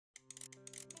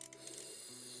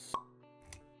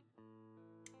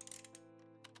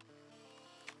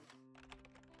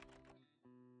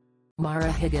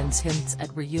Maura Higgins hints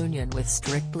at reunion with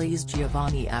Strictly's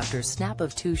Giovanni after snap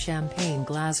of 2 champagne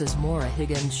glasses. Maura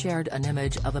Higgins shared an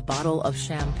image of a bottle of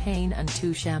champagne and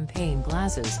 2 champagne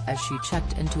glasses as she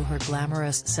checked into her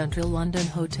glamorous central London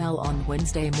hotel on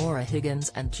Wednesday. Maura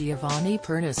Higgins and Giovanni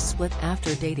Pernis split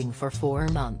after dating for 4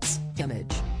 months.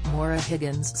 Image, Maura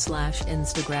Higgins /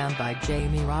 Instagram by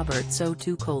Jamie Roberts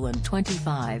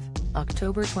 02:25,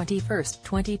 October 21,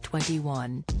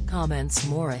 2021. Comments.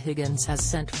 Maura Higgins has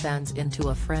sent fans into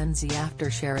a frenzy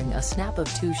after sharing a snap of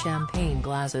 2 champagne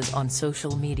glasses on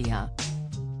social media.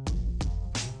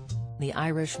 The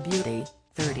Irish beauty,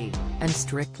 30, and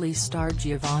Strictly star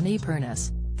Giovanni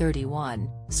Pernis, 31,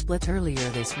 split earlier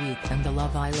this week, and the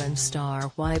Love Island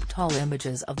star wiped all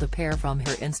images of the pair from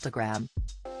her Instagram.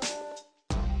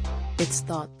 It's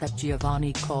thought that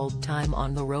Giovanni called time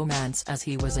on the romance as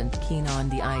he wasn't keen on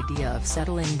the idea of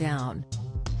settling down.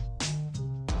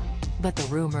 But the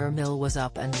rumor mill was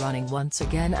up and running once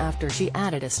again after she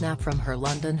added a snap from her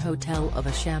London hotel of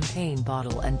a champagne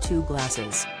bottle and 2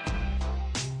 glasses.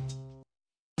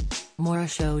 Maura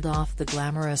showed off the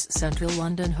glamorous central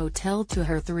London hotel to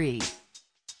her 3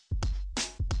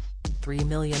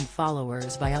 million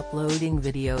followers by uploading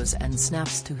videos and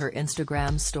snaps to her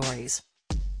Instagram stories.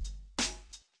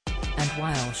 And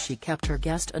while she kept her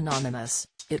guest anonymous,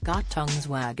 it got tongues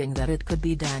wagging that it could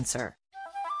be dancer.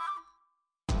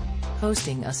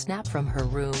 Posting a snap from her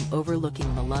room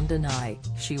overlooking the London Eye,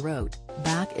 she wrote,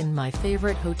 "Back in my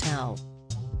favorite hotel."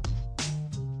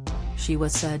 She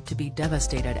was said to be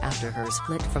devastated after her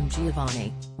split from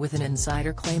Giovanni, with an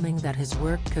insider claiming that his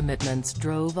work commitments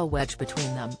drove a wedge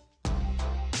between them.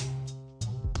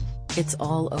 "It's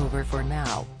all over for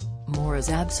now. Maura's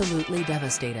absolutely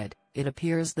devastated. It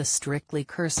appears the Strictly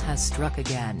curse has struck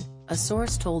again," a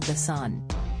source told The Sun.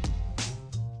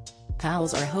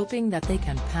 Pals are hoping that they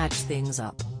can patch things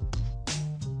up.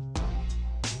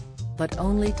 But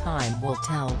only time will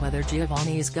tell whether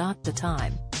Giovanni's got the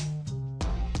time.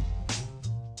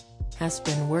 Has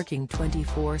been working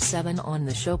 24/7 on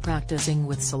the show, practicing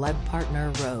with celeb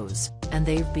partner Rose, and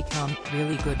they've become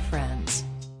really good friends.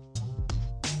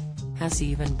 Has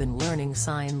even been learning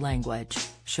sign language,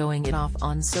 showing it off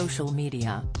on social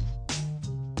media.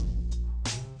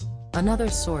 Another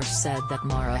source said that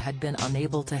Maura had been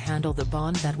unable to handle the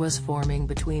bond that was forming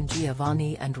between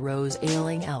Giovanni and Rose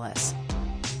Ayling Ellis.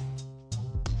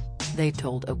 They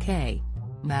told OK!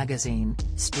 Magazine,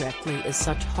 "Strictly is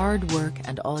such hard work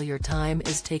and all your time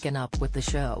is taken up with the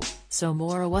show, so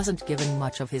Maura wasn't given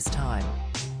much of his time."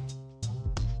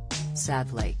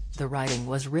 Sadly, the writing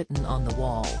was written on the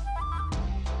wall.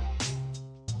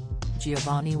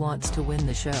 Giovanni wants to win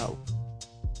the show.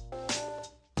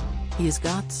 He's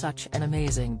got such an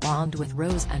amazing bond with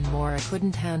Rose, and Maura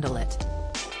couldn't handle it.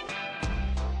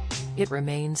 It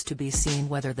remains to be seen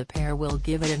whether the pair will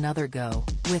give it another go,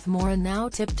 with Maura now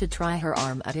tipped to try her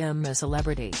arm at a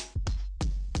celebrity.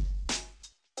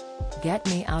 Get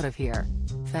me out of here.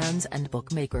 Fans and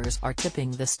bookmakers are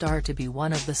tipping the star to be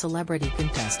one of the celebrity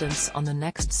contestants on the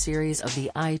next series of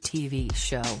the ITV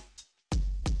show.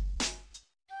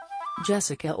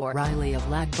 Jessica O'Reilly of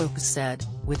Ladbrokes said,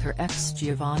 with her ex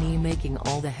Giovanni making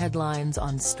all the headlines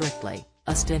on Strictly,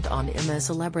 a stint on a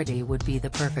Celebrity would be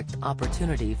the perfect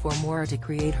opportunity for Maura to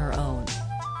create her own.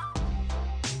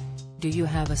 Do you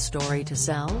have a story to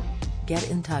sell? Get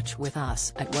in touch with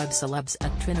us at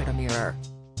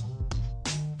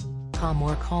webcelebs@trinitymirror.com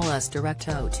or call us direct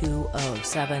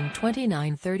 0207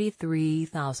 29 33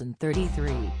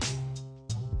 033.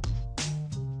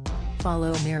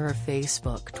 Follow Mirror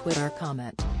Facebook, Twitter,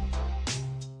 comment.